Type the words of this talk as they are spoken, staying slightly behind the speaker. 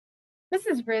This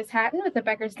is Riz Hatton with the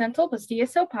Becker's Dental plus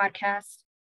DSO podcast.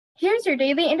 Here's your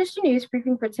daily industry news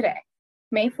briefing for today,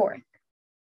 May 4th.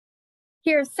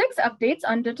 Here are 6 updates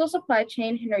on dental supply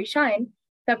chain Henry Schein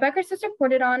that Becker's has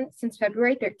reported on since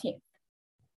February 13th.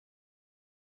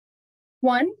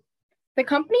 1. The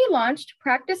company launched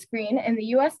Practice Green in the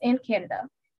US and Canada,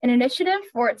 an initiative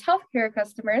for its healthcare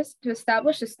customers to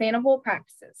establish sustainable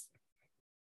practices.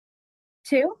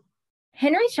 2.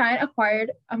 Henry Schein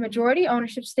acquired a majority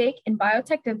ownership stake in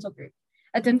Biotech Dental Group,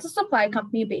 a dental supply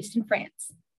company based in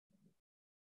France.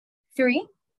 3.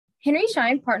 Henry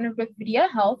Schein partnered with Videa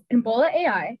Health and Bola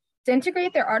AI to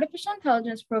integrate their artificial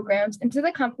intelligence programs into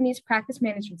the company's practice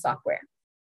management software.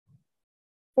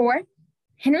 4.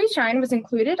 Henry Schein was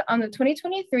included on the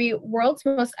 2023 World's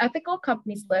Most Ethical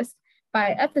Companies list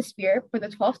by Ethisphere for the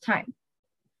 12th time.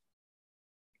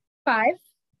 5.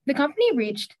 The company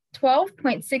reached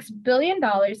 $12.6 billion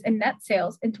in net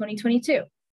sales in 2022.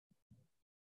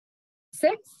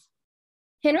 6.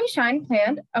 Henry Schein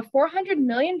planned a $400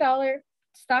 million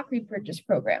stock repurchase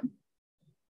program.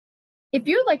 If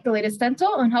you would like the latest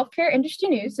dental and healthcare industry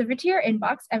news delivered to your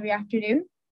inbox every afternoon,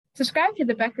 subscribe to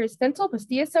the Becker's Dental plus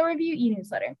DSO Review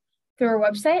e-newsletter through our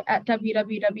website at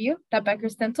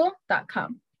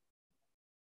www.beckersdental.com.